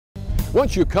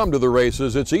Once you come to the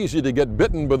races, it's easy to get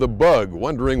bitten by the bug,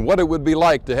 wondering what it would be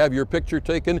like to have your picture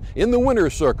taken in the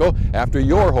winner's circle after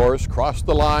your horse crossed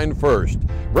the line first.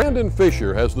 Brandon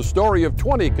Fisher has the story of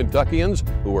 20 Kentuckians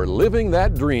who are living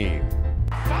that dream.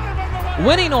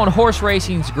 Winning on horse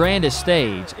racing's grandest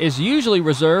stage is usually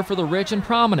reserved for the rich and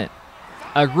prominent.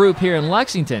 A group here in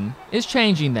Lexington is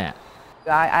changing that.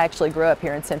 I actually grew up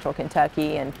here in central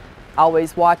Kentucky and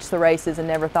always watched the races and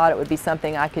never thought it would be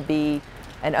something I could be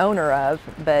an owner of,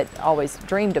 but always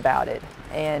dreamed about it.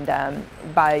 And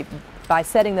by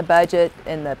setting the budget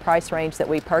and the price range that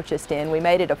we purchased in, we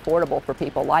made it affordable for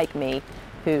people like me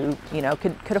who, you know,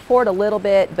 could afford a little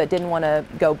bit but didn't want to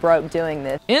go broke doing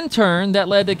this. In turn, that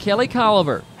led to Kelly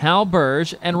Colliver, Hal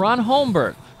Burge, and Ron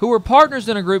Holmberg, who were partners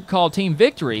in a group called Team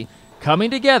Victory, coming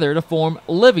together to form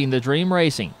Livin the Dream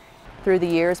Racing. Through the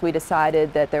years, we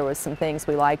decided that there was some things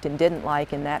we liked and didn't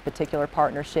like in that particular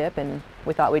partnership, and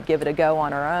we thought we'd give it a go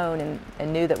on our own,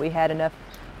 and knew that we had enough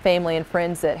family and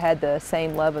friends that had the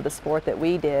same love of the sport that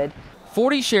we did.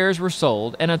 40 shares were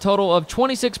sold, and a total of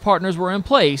 26 partners were in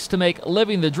place to make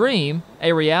Livin the Dream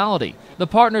a reality. The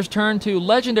partners turned to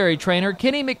legendary trainer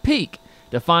Kenny McPeak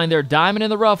to find their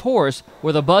diamond-in-the-rough horse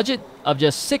with a budget of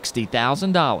just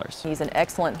 $60,000. He's an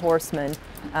excellent horseman.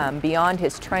 Beyond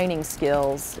his training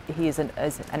skills, he's an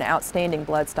outstanding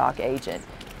bloodstock agent.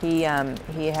 He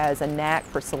has a knack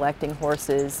for selecting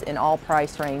horses in all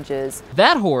price ranges.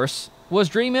 That horse was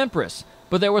Dream Empress,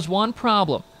 but there was one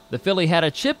problem. The filly had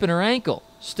a chip in her ankle.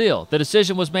 Still, the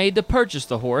decision was made to purchase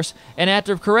the horse, and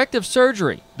after corrective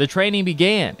surgery, the training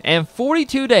began. And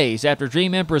 42 days after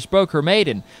Dream Empress broke her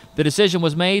maiden, the decision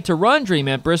was made to run Dream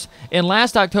Empress in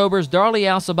last October's Darley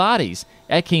Alcibiades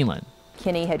at Keeneland.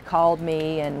 Kenny had called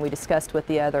me, and we discussed with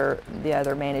the other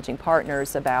managing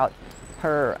partners about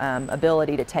her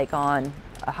ability to take on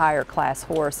a higher class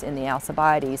horse in the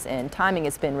Alcibiades, and timing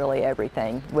has been really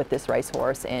everything with this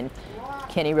racehorse, and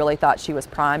Kenny really thought she was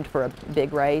primed for a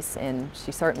big race, and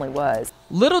she certainly was.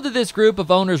 Little did this group of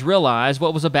owners realize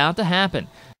what was about to happen.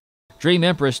 Dream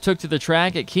Empress took to the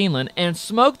track at Keeneland and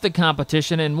smoked the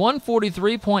competition in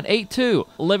 143.82.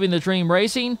 Livin the Dream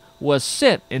Racing was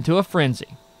sent into a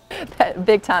frenzy. That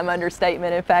big time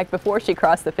understatement. In fact, before she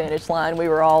crossed the finish line, we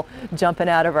were all jumping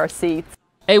out of our seats.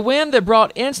 A win that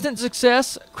brought instant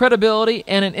success, credibility,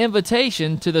 and an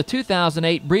invitation to the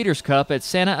 2008 Breeders' Cup at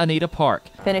Santa Anita Park.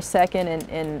 Finished second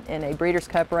in a Breeders'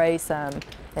 Cup race, and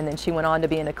then she went on to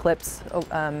be an Eclipse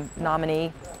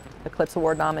nominee, Eclipse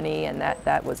Award nominee, and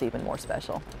that was even more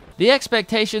special. The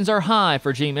expectations are high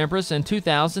for Dream Empress in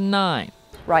 2009.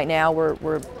 Right now,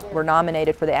 we're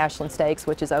nominated for the Ashland Stakes,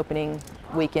 which is opening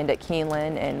weekend at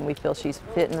Keeneland, and we feel she's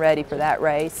fit and ready for that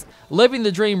race. Livin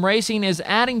the Dream Racing is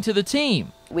adding to the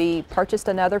team. We purchased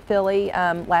another filly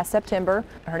last September.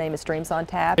 Her name is Dreams on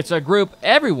Tap. It's a group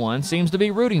everyone seems to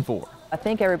be rooting for. I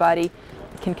think everybody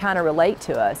can kind of relate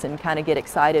to us and kind of get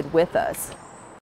excited with us.